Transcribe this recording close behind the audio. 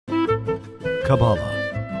Kabbalah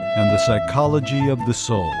and the Psychology of the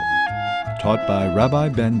Soul, taught by Rabbi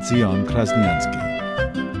Ben Zion Krasniansky.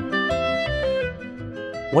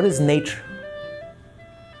 What is nature?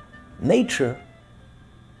 Nature,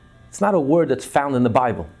 it's not a word that's found in the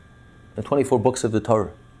Bible, the 24 books of the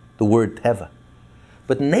Torah, the word teva.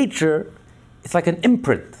 But nature, it's like an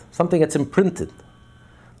imprint, something that's imprinted,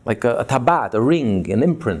 like a tabat, a ring, an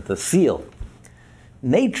imprint, a seal.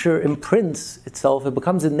 Nature imprints itself, it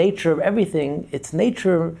becomes the nature of everything. Its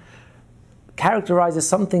nature characterizes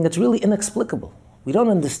something that's really inexplicable. We don't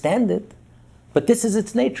understand it, but this is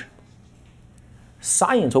its nature.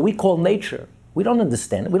 Science, what we call nature, we don't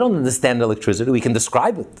understand it. We don't understand electricity. We can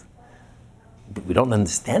describe it, but we don't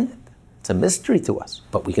understand it. It's a mystery to us,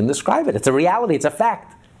 but we can describe it. It's a reality. It's a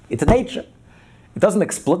fact. It's a nature.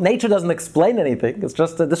 Nature doesn't explain anything. It's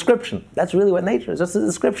just a description. That's really what nature is, just a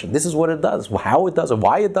description. This is what it does. How it does it,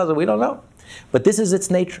 why it does it, we don't know. But this is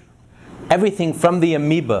its nature. Everything from the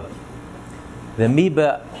amoeba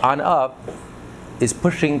on up is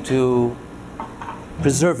pushing to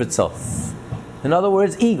preserve itself. In other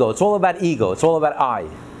words, ego. It's all about ego. It's all about I.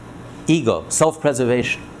 Ego,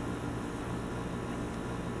 self-preservation.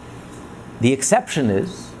 The exception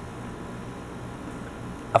is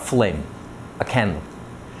a flame. A candle.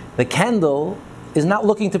 The candle is not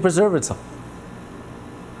looking to preserve itself.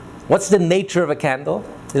 What's the nature of a candle?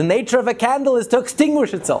 The nature of a candle is to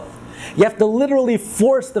extinguish itself. You have to literally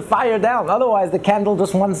force the fire down. Otherwise, the candle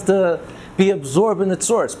just wants to be absorbed in its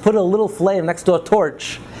source. Put a little flame next to a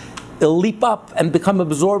torch, it'll leap up and become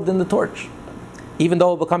absorbed in the torch. Even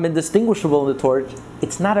though it'll become indistinguishable in the torch,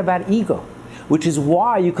 it's not about ego, which is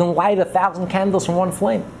why you can light 1,000 candles from one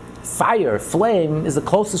flame. Fire, flame, is the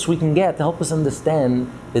closest we can get to help us understand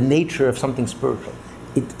the nature of something spiritual.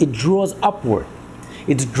 It draws upward.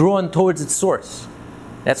 It's drawn towards its source.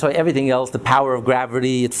 That's why everything else, the power of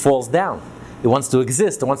gravity, it falls down. It wants to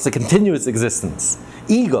exist. It wants to continue its existence.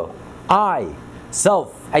 Ego, I,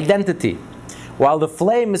 self, identity. While the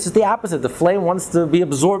flame is just the opposite. The flame wants to be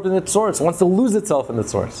absorbed in its source. It wants to lose itself in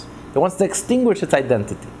its source. It wants to extinguish its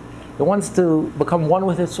identity. It wants to become one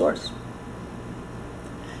with its source.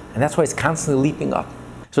 And that's why it's constantly leaping up.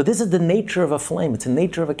 So this is the nature of a flame. It's the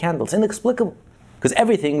nature of a candle. It's inexplicable. Because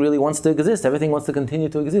everything really wants to exist. Everything wants to continue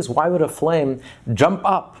to exist. Why would a flame jump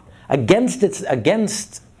up against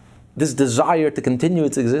this desire to continue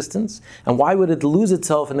its existence? And why would it lose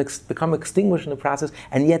itself and become extinguished in the process?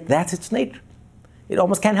 And yet that's its nature. It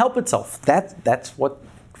almost can't help itself. That's what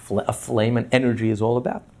a flame and energy is all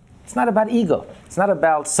about. It's not about ego. It's not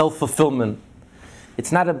about self-fulfillment.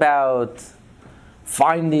 It's not about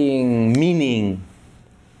finding meaning.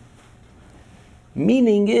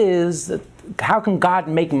 Meaning is, that how can God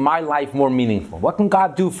make my life more meaningful? What can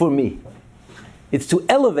God do for me? It's to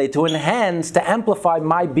elevate, to enhance, to amplify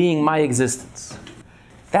my being, my existence.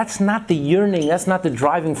 That's not the yearning, that's not the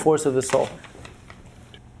driving force of the soul.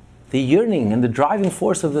 The yearning and the driving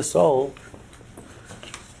force of the soul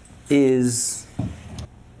is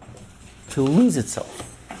to lose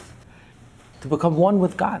itself, to become one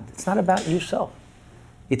with God. It's not about yourself.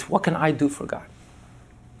 It's what can I do for God?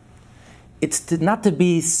 It's not to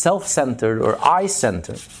be self-centered or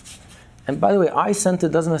I-centered. And by the way,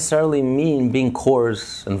 I-centered doesn't necessarily mean being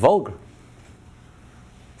coarse and vulgar.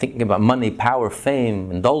 Thinking about money, power, fame,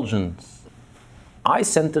 indulgence.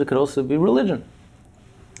 I-centered could also be religion.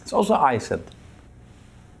 It's also I-centered.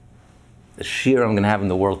 The share I'm going to have in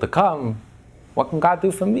the world to come, what can God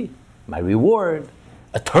do for me? My reward,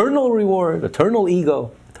 eternal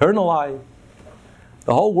ego, eternal I.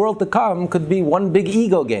 The whole world to come could be one big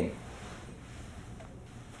ego game.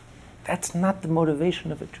 That's not the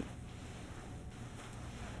motivation of a Jew.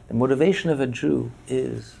 The motivation of a Jew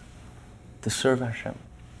is to serve Hashem.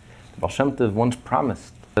 The Baal Shem Tov once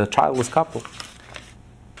promised a childless couple,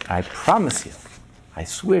 I promise you, I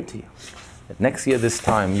swear to you, that next year this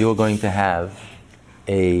time you're going to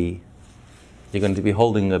be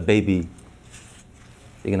holding a baby,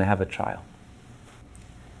 you're going to have a child.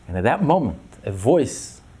 And at that moment, you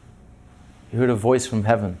heard a voice from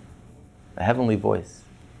heaven, a heavenly voice.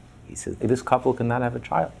 He says, this couple cannot have a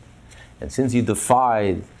child. And since you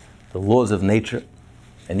defied the laws of nature,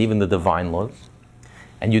 and even the divine laws,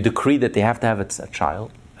 and you decree that they have to have a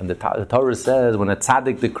child, and the Torah says when a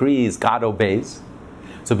tzaddik decrees, God obeys.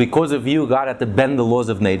 So because of you, God had to bend the laws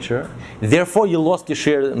of nature. Therefore, you lost your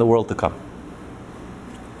share in the world to come.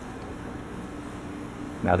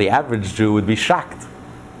 Now, the average Jew would be shocked.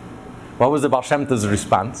 What was the Baal Shem Tov's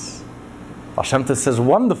response? Baal Shem Tov says,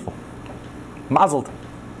 wonderful. Mazel tov.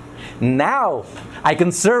 Now, I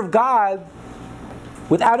can serve God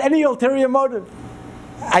without any ulterior motive.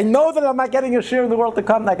 I know that I'm not getting a share in the world to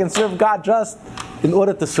come. I can serve God just in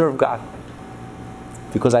order to serve God.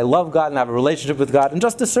 Because I love God and have a relationship with God, and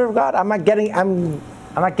just to serve God, I'm not gaining anything.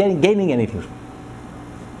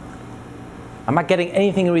 I'm not getting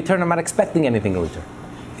anything in return. I'm not expecting anything in return.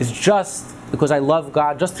 It's just because I love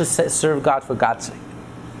God, just to serve God for God's sake.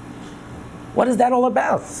 What is that all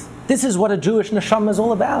about? This is what a Jewish neshama is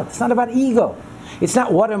all about. It's not about ego. It's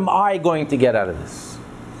not what am I going to get out of this.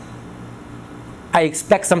 I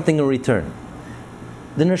expect something in return.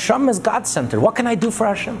 The neshama is God-centered. What can I do for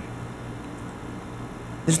Hashem?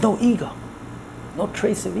 There's no ego. No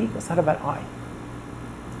trace of ego. It's not about I.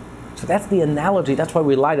 So that's the analogy. That's why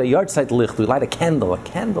we light a yahrzeit licht. We light a candle. A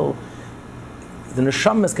candle, the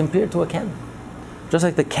neshama is compared to a candle. Just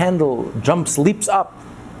like the candle leaps up.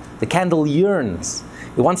 The candle yearns.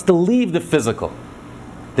 It wants to leave the physical,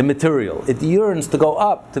 the material. It yearns to go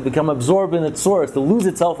up, to become absorbed in its source, to lose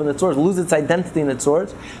itself in its source, lose its identity in its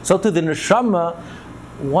source. So too the neshama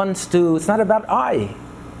wants to, it's not about I.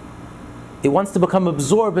 It wants to become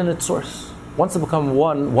absorbed in its source. Wants to become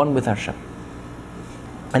one with Hashem.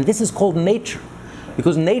 And this is called nature.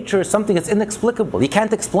 Because nature is something that's inexplicable. You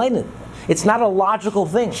can't explain it. It's not a logical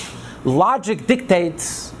thing. Logic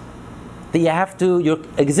dictates that your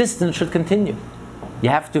existence should continue. You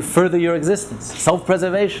have to further your existence.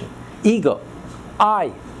 Self-preservation, ego,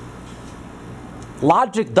 I.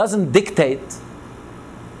 Logic doesn't dictate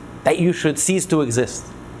that you should cease to exist.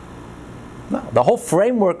 No, the whole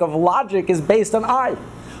framework of logic is based on I.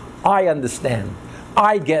 I understand.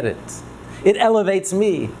 I get it. It elevates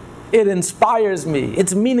me. It inspires me.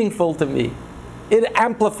 It's meaningful to me. It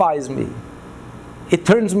amplifies me. It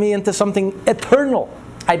turns me into something eternal.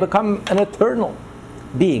 I become an eternal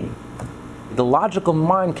being. The logical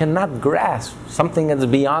mind cannot grasp something that's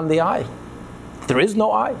beyond the I. There is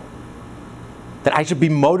no I. That I should be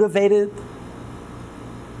motivated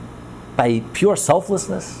by pure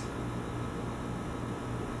selflessness.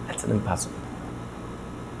 That's an impossible.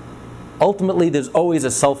 Ultimately, there's always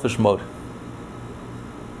a selfish motive.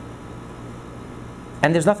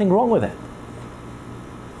 And there's nothing wrong with that.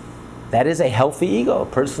 That is a healthy ego. A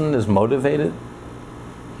person is motivated.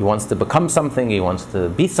 He wants to become something. He wants to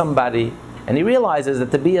be somebody. And he realizes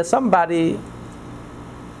that to be a somebody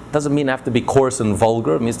doesn't mean I have to be coarse and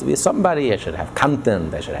vulgar. It means to be a somebody. I should have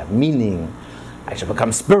content. I should have meaning. I should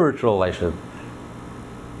become spiritual.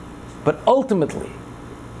 But ultimately,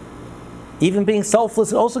 even being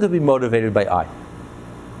selfless also could be motivated by I.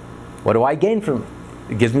 What do I gain from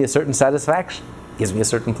it? It gives me a certain satisfaction. It gives me a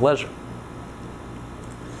certain pleasure.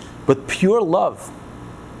 But pure love,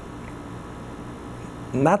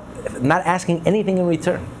 not asking anything in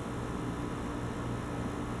return,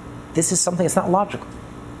 this is something that's not logical.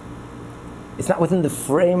 It's not within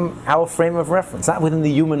our frame of reference, not within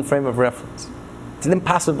the human frame of reference. It's an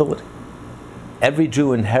impossibility. Every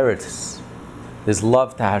Jew inherits this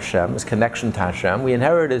love to Hashem, this connection to Hashem. We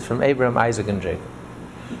inherit it from Abraham, Isaac, and Jacob.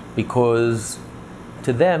 Because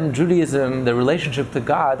to them, Judaism, the relationship to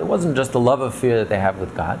God, it wasn't just the love affair that they have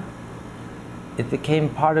with God. It became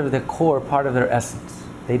part of their core, part of their essence.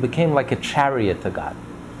 They became like a chariot to God.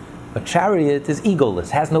 A chariot is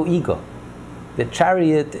egoless, has no ego. The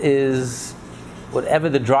chariot is whatever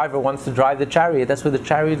the driver wants to drive the chariot, that's where the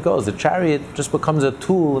chariot goes. The chariot just becomes a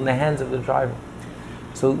tool in the hands of the driver.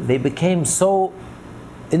 So they became so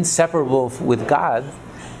inseparable with God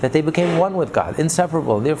that they became one with God,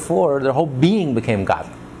 inseparable. Therefore, their whole being became God.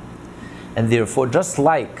 And therefore, just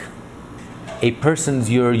like a person's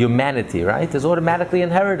your humanity, right, is automatically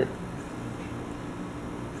inherited.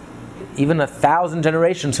 Even 1,000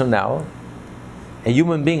 generations from now, a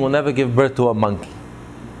human being will never give birth to a monkey.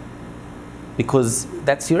 Because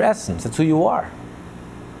that's your essence, that's who you are.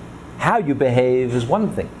 How you behave is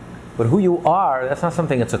one thing, but who you are, that's not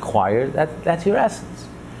something that's acquired, that's your essence.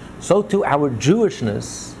 So too our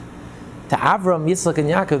Jewishness, to Avram, Yitzchak, and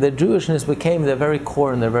Yaakov, their Jewishness became their very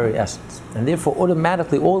core and their very essence. And therefore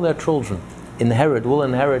automatically all their children will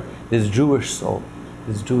inherit this Jewish soul,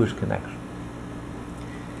 this Jewish connection.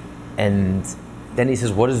 And then he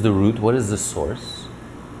says, what is the root, what is the source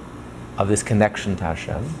of this connection to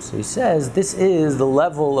Hashem? So he says, this is the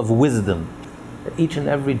level of wisdom that each and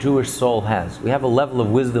every Jewish soul has. We have a level of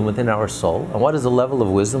wisdom within our soul. And what is the level of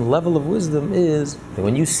wisdom? The level of wisdom is that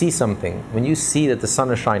when you see something, when you see that the sun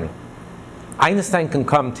is shining, Einstein can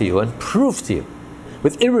come to you and prove to you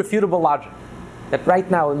with irrefutable logic that right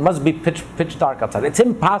now it must be pitch dark outside. It's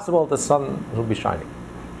impossible the sun will be shining.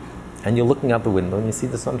 And you're looking out the window and you see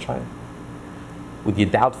the sun shining. Would you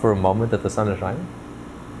doubt for a moment that the sun is shining?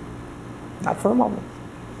 Not for a moment.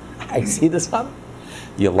 I see the sun.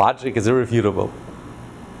 Your logic is irrefutable.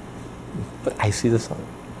 But I see the sun.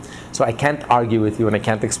 So I can't argue with you, and I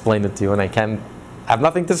can't explain it to you, and I have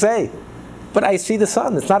nothing to say. But I see the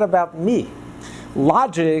sun. It's not about me.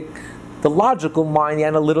 Logic, the logical mind, the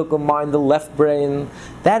analytical mind, the left brain,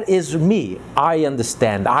 that is me. I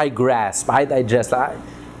understand, I grasp, I digest.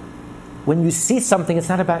 When you see something, it's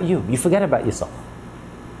not about you. You forget about yourself.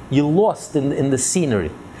 You're lost in the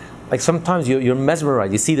scenery. Like sometimes you're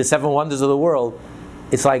mesmerized. You see the seven wonders of the world.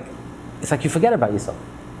 It's like you forget about yourself.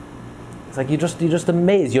 It's like you're just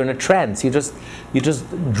amazed. You're in a trance. You're just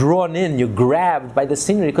drawn in. You're grabbed by the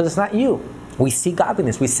scenery because it's not you. We see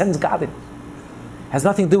godliness. We sense godliness. It has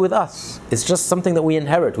nothing to do with us. It's just something that we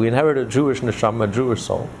inherit. We inherit a Jewish neshama, a Jewish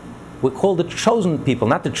soul. We're called the chosen people,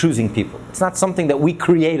 not the choosing people. It's not something that we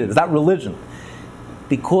created. It's not religion.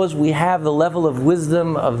 Because we have the level of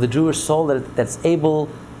wisdom of the Jewish soul that's able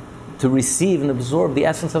to receive and absorb the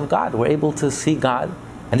essence of God. We're able to see God.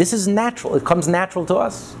 And this is natural. It comes natural to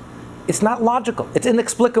us. It's not logical. It's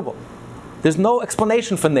inexplicable. There's no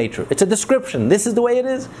explanation for nature. It's a description. This is the way it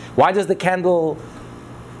is. Why does the candle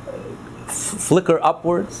flicker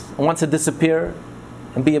upwards and wants to disappear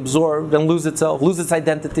and be absorbed and lose itself, lose its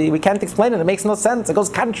identity? We can't explain it. It makes no sense. It goes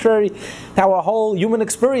contrary to our whole human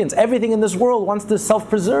experience. Everything in this world wants to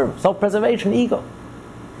self-preserve, self-preservation, ego.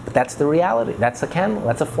 But that's the reality. That's a candle.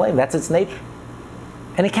 That's a flame. That's its nature.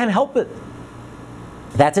 And it can't help it.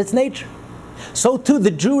 That's its nature. So too,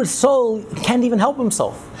 the Jewish soul can't even help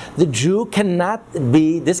himself. The Jew cannot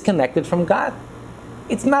be disconnected from God.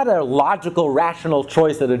 It's not a logical, rational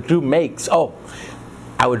choice that a Jew makes. Oh,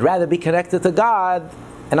 I would rather be connected to God,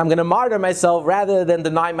 and I'm going to martyr myself rather than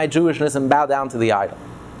deny my Jewishness and bow down to the idol.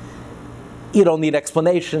 You don't need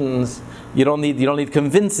explanations. You don't need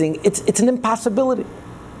convincing. It's an impossibility.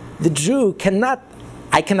 The Jew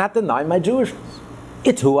I cannot deny my Jewishness.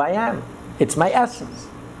 It's who I am. It's my essence.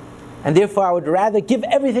 And therefore I would rather give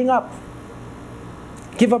everything up.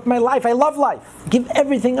 Give up my life. I love life. Give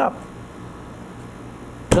everything up.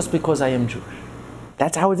 Just because I am Jewish.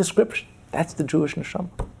 That's our description. That's the Jewish neshama.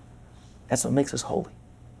 That's what makes us holy.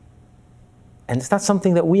 And it's not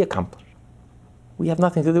something that we accomplish. We have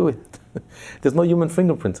nothing to do with it. There's no human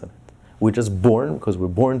fingerprints on it. We're just born, because we're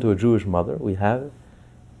born to a Jewish mother, we have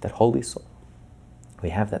that holy soul. We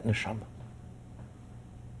have that neshama.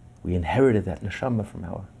 We inherited that neshama from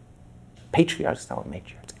our patriarchs and our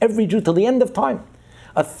matriarchs. Every Jew till the end of time,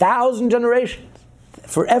 1,000 generations,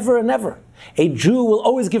 forever and ever, a Jew will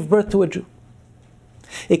always give birth to a Jew.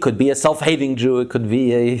 It could be a self-hating Jew, it could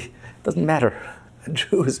be it doesn't matter. A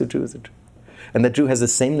Jew is a Jew is a Jew. And that Jew has the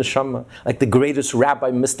same neshama, like the greatest rabbi,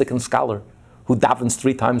 mystic, and scholar, who davens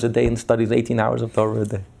 3 times a day and studies 18 hours of Torah a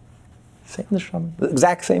day. Same neshama, the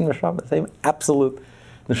exact same neshama, same absolute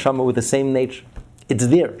neshama with the same nature. It's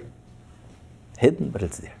there. Hidden, but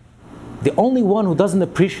it's there. The only one who doesn't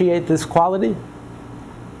appreciate this quality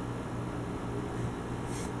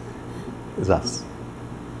is us.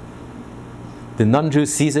 The non-Jew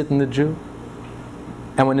sees it in the Jew,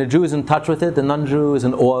 and when the Jew is in touch with it, the non-Jew is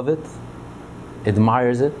in awe of it,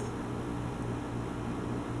 admires it.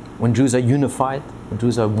 When Jews are unified, when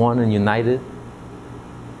Jews are one and united,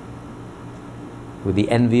 with the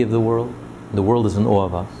envy of the world is in awe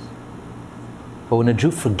of us. But when a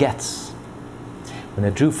Jew forgets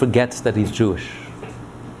that he's Jewish,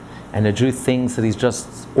 and a Jew thinks that he's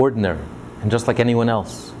just ordinary, and just like anyone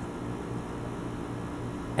else,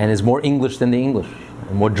 and is more English than the English,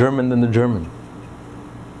 and more German than the German,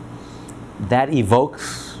 that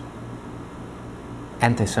evokes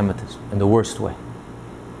anti-Semitism in the worst way.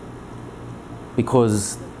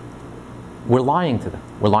 Because we're lying to them.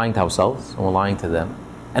 We're lying to ourselves, and we're lying to them.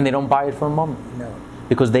 And they don't buy it for a moment. No.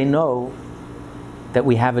 Because they know that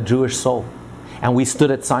we have a Jewish soul. And we stood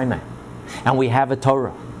at Sinai. And we have a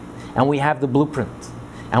Torah. And we have the blueprint.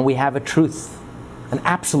 And we have a truth. An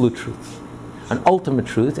absolute truth. An ultimate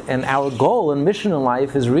truth. And our goal and mission in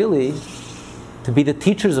life is really to be the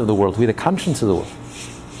teachers of the world, to be the conscience of the world.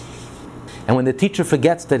 And when the teacher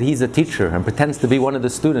forgets that he's a teacher and pretends to be one of the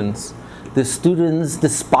students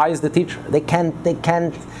despise the teacher. They can't,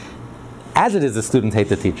 as it is, the students hate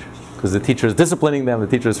the teacher. Because the teacher is disciplining them, the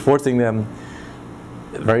teacher is forcing them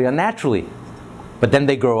very unnaturally. But then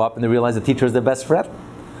they grow up and they realize the teacher is their best friend.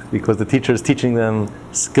 Because the teacher is teaching them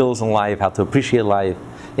skills in life, how to appreciate life.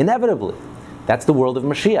 Inevitably. That's the world of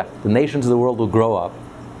Mashiach. The nations of the world will grow up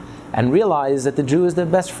and realize that the Jew is their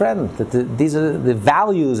best friend. That these are the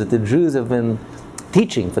values that the Jews have been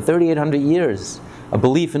teaching for 3,800 years. A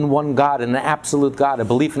belief in one God, in an absolute God, a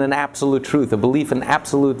belief in an absolute truth, a belief in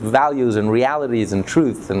absolute values and realities and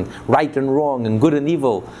truth and right and wrong and good and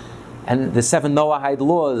evil and the 7 Noahide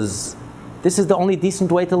laws. This is the only decent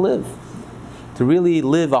way to live. To really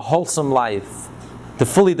live a wholesome life, to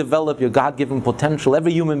fully develop your God-given potential.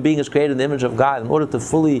 Every human being is created in the image of God. In order to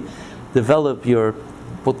fully develop your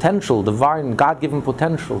potential, divine, God-given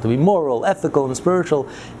potential, to be moral, ethical, and spiritual,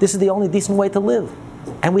 this is the only decent way to live.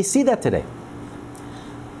 And we see that today.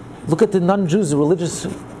 Look at the non-Jews, the religious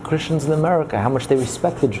Christians in America, how much they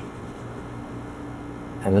respect the Jew.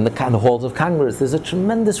 And in the halls of Congress, there's a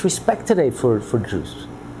tremendous respect today for Jews.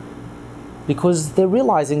 Because they're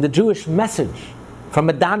realizing the Jewish message. From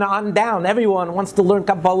Madonna on down, everyone wants to learn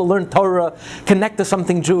Kabbalah, learn Torah, connect to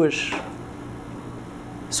something Jewish.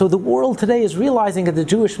 So the world today is realizing that the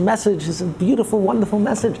Jewish message is a beautiful, wonderful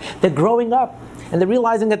message. They're growing up, and they're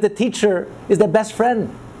realizing that the teacher is their best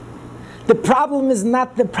friend. The problem is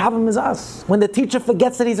us. When the teacher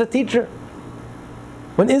forgets that he's a teacher.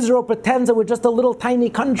 When Israel pretends that we're just a little tiny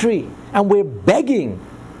country, and we're begging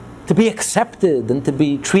to be accepted and to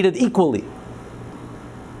be treated equally.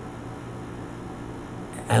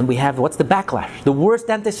 And we have, what's the backlash? The worst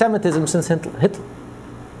anti-Semitism since Hitler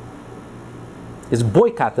is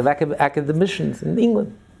boycott of academicians in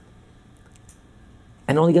England.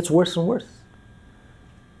 And it only gets worse and worse.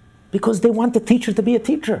 Because they want the teacher to be a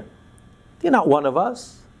teacher. You're not one of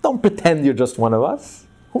us. Don't pretend you're just one of us.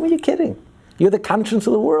 Who are you kidding? You're the conscience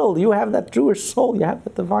of the world. You have that Jewish soul. You have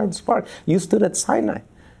that divine spark. You stood at Sinai.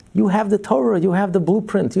 You have the Torah. You have the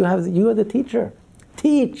blueprint. You are the teacher.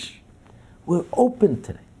 Teach. We're open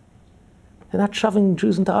today. They're not shoving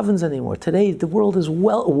Jews into ovens anymore. Today, the world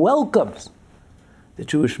welcomes the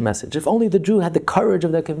Jewish message. If only the Jew had the courage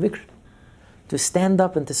of their conviction to stand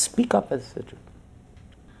up and to speak up as a Jew,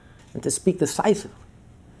 and to speak decisively,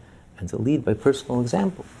 and to lead by personal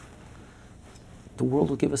example, the world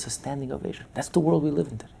will give us a standing ovation. That's the world we live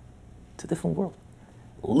in today. It's a different world.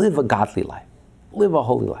 Live a godly life. Live a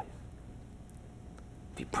holy life.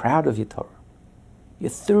 Be proud of your Torah. You're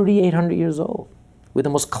 3,800 years old. We're the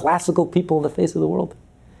most classical people on the face of the world.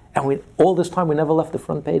 And all this time, we never left the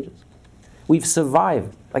front pages. We've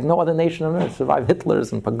survived, like no other nation on earth, survived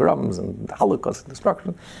Hitlers and pogroms and Holocaust and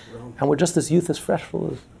destruction. And we're just as youth as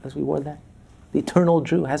freshful as we were then. The eternal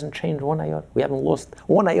Jew hasn't changed one iota. We haven't lost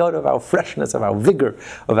one iota of our freshness, of our vigor,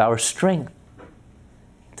 of our strength.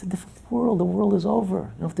 It's a different world. The world is over.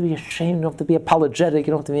 You don't have to be ashamed. You don't have to be apologetic.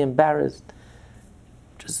 You don't have to be embarrassed.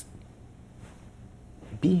 Just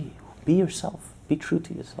be yourself. Be true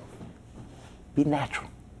to yourself. Be natural.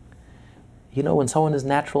 You know, when someone is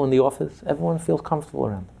natural in the office, everyone feels comfortable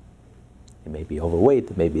around them. They may be overweight,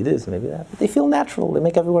 they may be this, they may be that, but they feel natural. They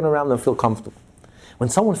make everyone around them feel comfortable. When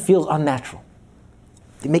someone feels unnatural,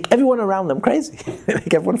 they make everyone around them crazy. They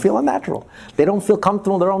make everyone feel unnatural. They don't feel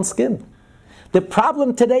comfortable in their own skin. The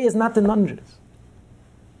problem today is not the non-Jews.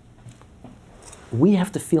 We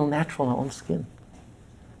have to feel natural in our own skin.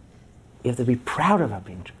 You have to be proud of our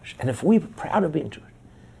being Jewish. And if we're proud of being Jewish,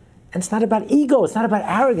 and it's not about ego, it's not about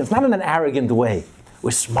arrogance, not in an arrogant way.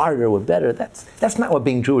 We're smarter, we're better. That's not what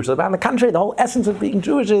being Jewish is about. On the contrary, the whole essence of being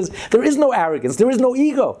Jewish is there is no arrogance, there is no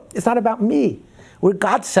ego. It's not about me. We're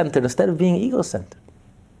God-centered instead of being ego-centered.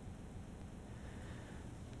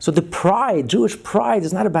 So the pride, Jewish pride,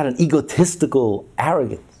 is not about an egotistical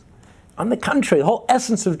arrogance. On the contrary, the whole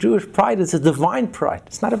essence of Jewish pride is a divine pride.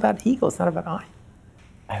 It's not about ego, it's not about I.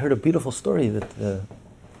 I heard a beautiful story that a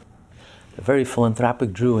very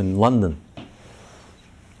philanthropic Jew in London,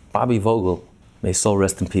 Bobby Vogel, may his soul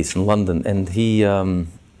rest in peace, in London, and he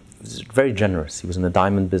was very generous. He was in the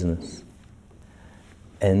diamond business.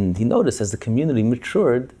 And he noticed as the community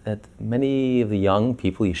matured that many of the young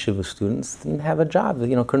people, yeshiva students, didn't have a job,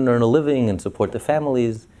 couldn't earn a living and support their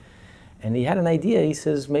families. And he had an idea. He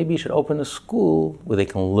says, maybe you should open a school where they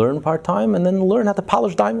can learn part-time and then learn how to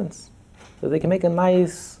polish diamonds so they can make a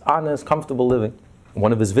nice, honest, comfortable living.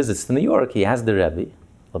 One of his visits to New York, he asked the Rebbe,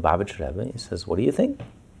 Lubavitch Rebbe, he says, what do you think?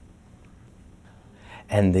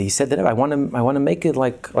 And he said that I want to make it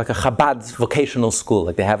like a Chabad vocational school,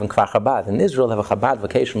 like they have in Kfar Chabad. In Israel, they have a Chabad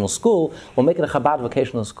vocational school. We'll make it a Chabad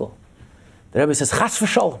vocational school. The Rebbe says, Chas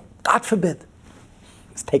v'sholom, God forbid.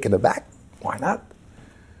 He's taken aback. Why not?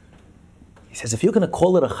 He says, if you're going to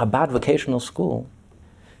call it a Chabad vocational school,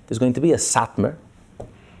 there's going to be a Satmar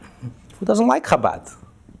who doesn't like Chabad,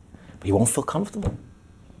 but he won't feel comfortable.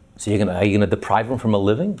 So are you going to deprive him from a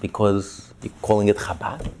living because you're calling it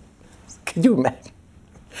Chabad? Can you imagine?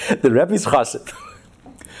 The Rebbe's chassid,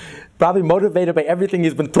 probably motivated by everything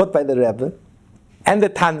he's been taught by the Rebbe, and the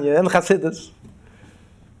Tanya, and Chassidus.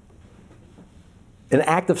 An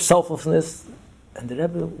act of selflessness, and the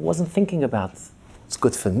Rebbe wasn't thinking about, it's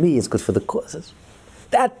good for me, it's good for the causes.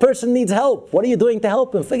 That person needs help. What are you doing to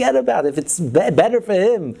help him? Forget about it. If it's better for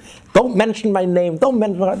him, don't mention my name,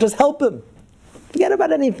 just help him. Forget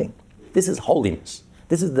about anything. This is holiness.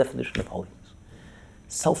 This is the definition of holiness.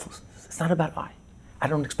 Selflessness. It's not about I. I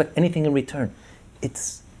don't expect anything in return.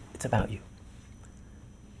 It's about you.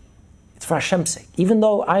 It's for Hashem's sake. Even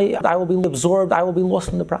though I will be absorbed, I will be lost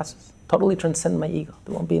in the process. Totally transcend my ego.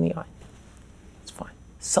 There won't be any I. It's fine.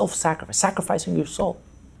 Self-sacrifice, sacrificing your soul.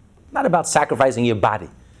 Not about sacrificing your body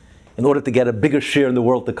in order to get a bigger share in the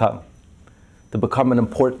world to come, to become an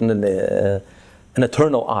important and an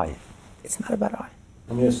eternal I. It's not about I.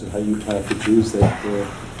 Let me ask you how you tie up the Jews that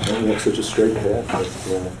don't walk such a straight path.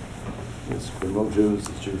 That there's remote Jews,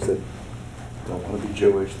 there's Jews that don't want to be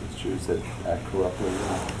Jewish, there's Jews that act corruptly.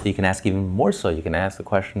 You can ask even more so. You can ask the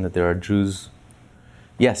question that there are Jews,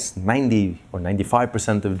 yes, 90 or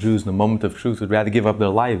 95% of Jews in the moment of truth would rather give up their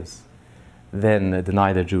lives than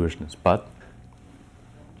deny their Jewishness. But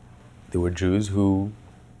there were Jews who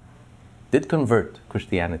did convert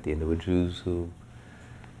Christianity, and there were Jews who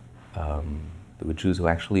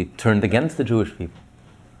actually turned against the Jewish people.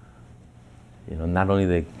 Not only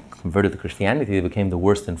they converted to Christianity, they became the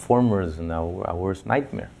worst informers and our worst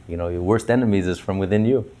nightmare. Your worst enemies is from within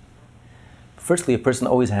you. Firstly, a person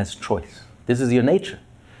always has choice. This is your nature.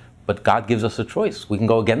 But God gives us a choice. We can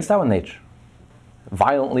go against our nature,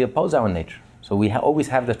 violently oppose our nature. So we always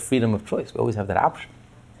have that freedom of choice. We always have that option.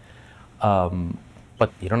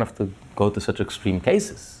 But you don't have to go to such extreme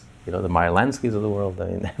cases. The Meyer Lanskys of the world. I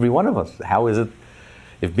mean, every one of us. How is it,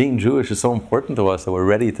 if being Jewish is so important to us that we're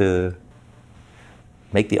ready to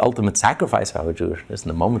make the ultimate sacrifice of our Jewishness in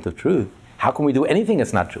the moment of truth, how can we do anything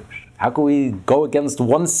that's not Jewish? How can we go against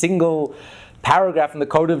one single paragraph in the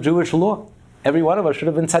code of Jewish law? Every one of us should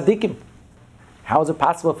have been tzaddikim. How is it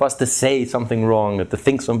possible for us to say something wrong, or to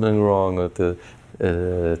think something wrong, or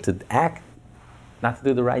to act, not to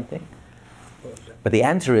do the right thing? But the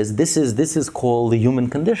answer is, this is called the human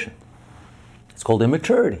condition. It's called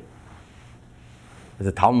immaturity. As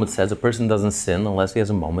the Talmud says, a person doesn't sin unless he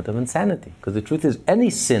has a moment of insanity. Because the truth is,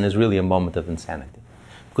 any sin is really a moment of insanity.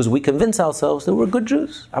 Because we convince ourselves that we're good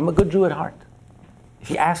Jews. I'm a good Jew at heart.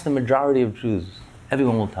 If you ask the majority of Jews,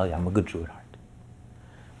 everyone will tell you, I'm a good Jew at heart.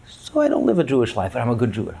 So I don't live a Jewish life, but I'm a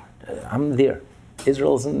good Jew at heart. I'm there.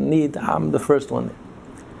 Israel's in need, I'm the first one there.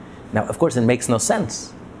 Now, of course, it makes no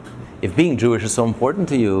sense. If being Jewish is so important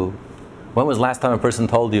to you, when was the last time a person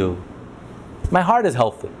told you, my heart is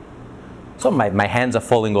healthy? So my hands are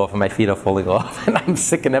falling off and my feet are falling off and I'm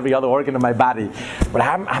sick in every other organ of my body.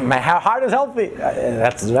 But my heart is healthy.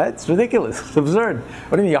 That's right, it's ridiculous, it's absurd.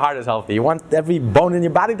 What do you mean your heart is healthy? You want every bone in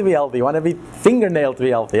your body to be healthy. You want every fingernail to be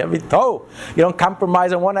healthy, every toe. You don't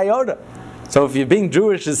compromise on one iota. So if you're being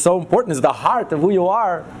Jewish is so important, it's the heart of who you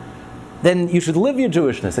are, then you should live your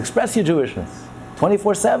Jewishness, express your Jewishness,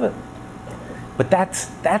 24/7. But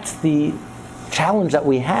that's the challenge that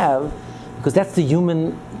we have, because that's the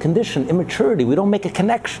human condition, immaturity. We don't make a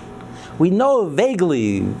connection. We know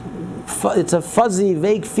vaguely, it's a fuzzy,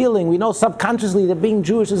 vague feeling. We know subconsciously that being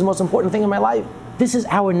Jewish is the most important thing in my life. This is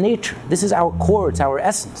our nature. This is our core. It's our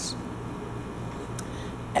essence.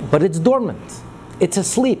 But it's dormant. It's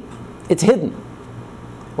asleep. It's hidden.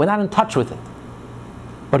 We're not in touch with it.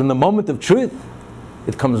 But in the moment of truth,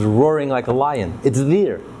 it comes roaring like a lion. It's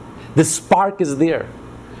there. The spark is there.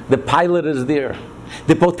 The pilot is there.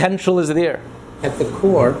 The potential is there. At the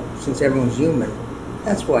core, since everyone's human,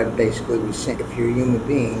 that's why basically we think if you're a human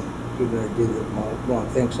being, you're going to do the wrong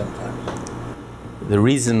thing sometimes. The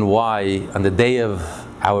reason why on the day of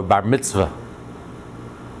our bar mitzvah,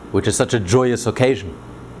 which is such a joyous occasion,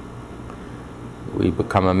 we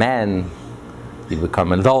become a man, we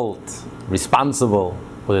become an adult, responsible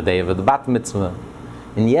for the day of the bat mitzvah,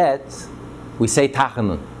 and yet we say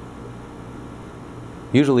tachanun.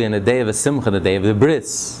 Usually on the day of a simcha, the day of the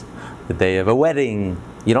bris, the day of a wedding,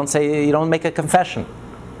 you don't make a confession.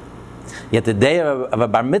 Yet the day of a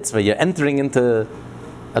bar mitzvah, you're entering into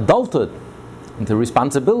adulthood, into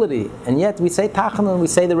responsibility, and yet we say tachanun, we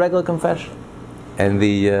say the regular confession. And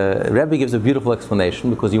the Rebbe gives a beautiful explanation,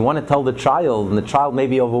 because you want to tell the child, and the child may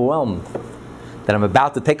be overwhelmed, that I'm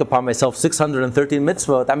about to take upon myself 613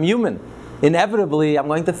 mitzvot. I'm human. Inevitably, I'm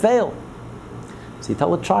going to fail. So you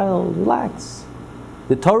tell the child, relax.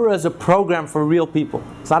 The Torah is a program for real people.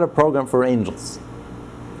 It's not a program for angels.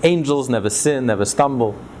 Angels never sin, never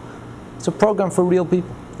stumble. It's a program for real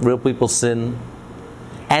people. Real people sin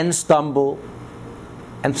and stumble,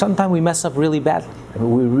 and sometimes we mess up really badly. I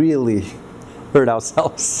mean, we really hurt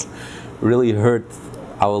ourselves, really hurt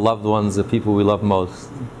our loved ones, the people we love most.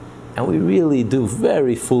 And we really do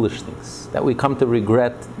very foolish things that we come to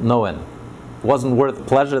regret no end. It wasn't worth the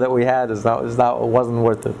pleasure that we had, it wasn't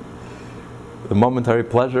worth it. The momentary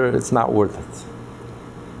pleasure, it's not worth it.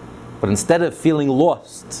 But instead of feeling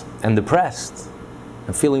lost and depressed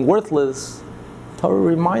and feeling worthless, Torah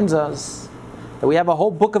reminds us That we have a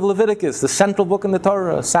whole book of Leviticus, the central book in the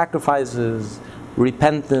Torah, sacrifices,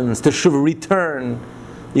 repentance, teshuva, return.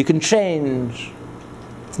 You can change.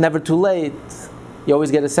 It's never too late. You always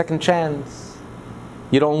get a second chance.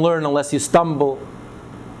 You don't learn unless you stumble.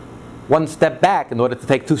 One step back in order to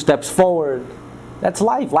take 2 steps forward. That's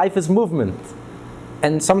life. Life is movement.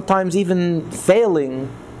 And sometimes even failing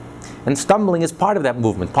and stumbling is part of that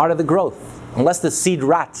movement, part of the growth. Unless the seed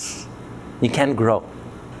rots, you can't grow.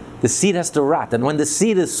 The seed has to rot. And when the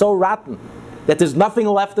seed is so rotten that there's nothing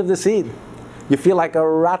left of the seed, you feel like a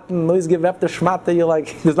rotten noisgewebte Schmatte, you're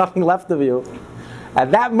like, there's nothing left of you.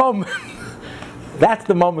 At that moment, that's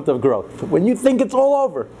the moment of growth. When you think it's all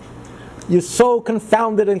over, you're so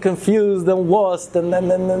confounded and confused and lost and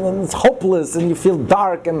it's hopeless and you feel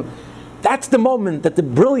dark, and that's the moment that the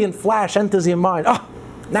brilliant flash enters your mind. Oh,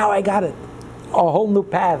 now I got it. A whole new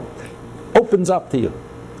path opens up to you.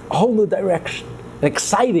 A whole new direction. An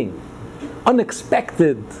exciting,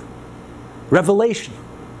 unexpected revelation.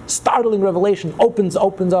 Startling revelation opens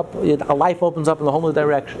up, a life opens up in a whole new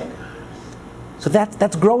direction. So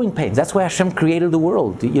that's growing pains. That's why Hashem created the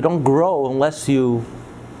world. You don't grow unless you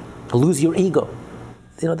lose your ego.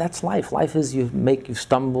 That's life. Life is you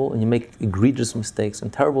stumble and you make egregious mistakes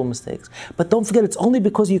and terrible mistakes. But don't forget, it's only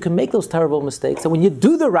because you can make those terrible mistakes that when you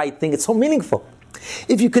do the right thing, it's so meaningful.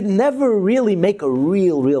 If you could never really make a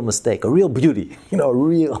real mistake, a real beauty, You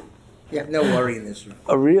have no worry in this room.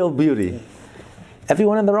 a real beauty.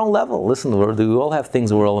 Everyone on their own level. Listen, we all have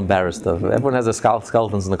things we're all embarrassed of. Everyone has their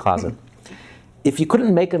skeletons in the closet. If you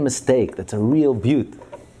couldn't make a mistake that's a real beauty,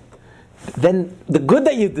 then the good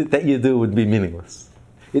that you do would be meaningless.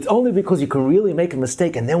 It's only because you can really make a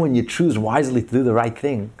mistake, and then when you choose wisely to do the right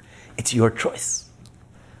thing, it's your choice.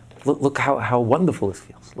 Look how wonderful this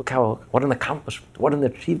feels. What an accomplishment, what an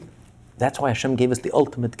achievement. That's why Hashem gave us the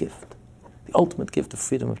ultimate gift of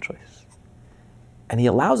freedom of choice. And He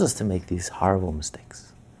allows us to make these horrible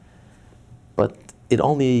mistakes. But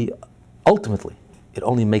ultimately, it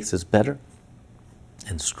only makes us better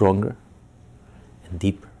and stronger and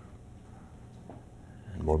deeper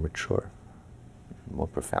and more mature and more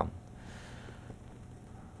profound.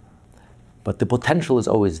 But the potential is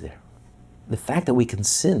always there. The fact that we can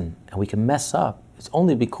sin and we can mess up is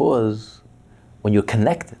only because when you're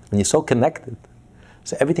so connected,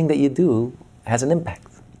 so everything that you do has an impact,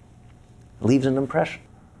 leaves an impression.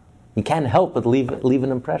 You can't help but leave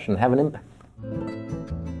an impression, have an impact.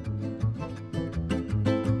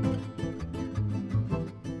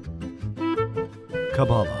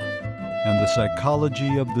 Kabbalah and the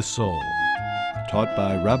Psychology of the Soul, taught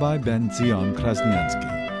by Rabbi Ben Zion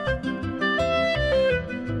Krasniansky.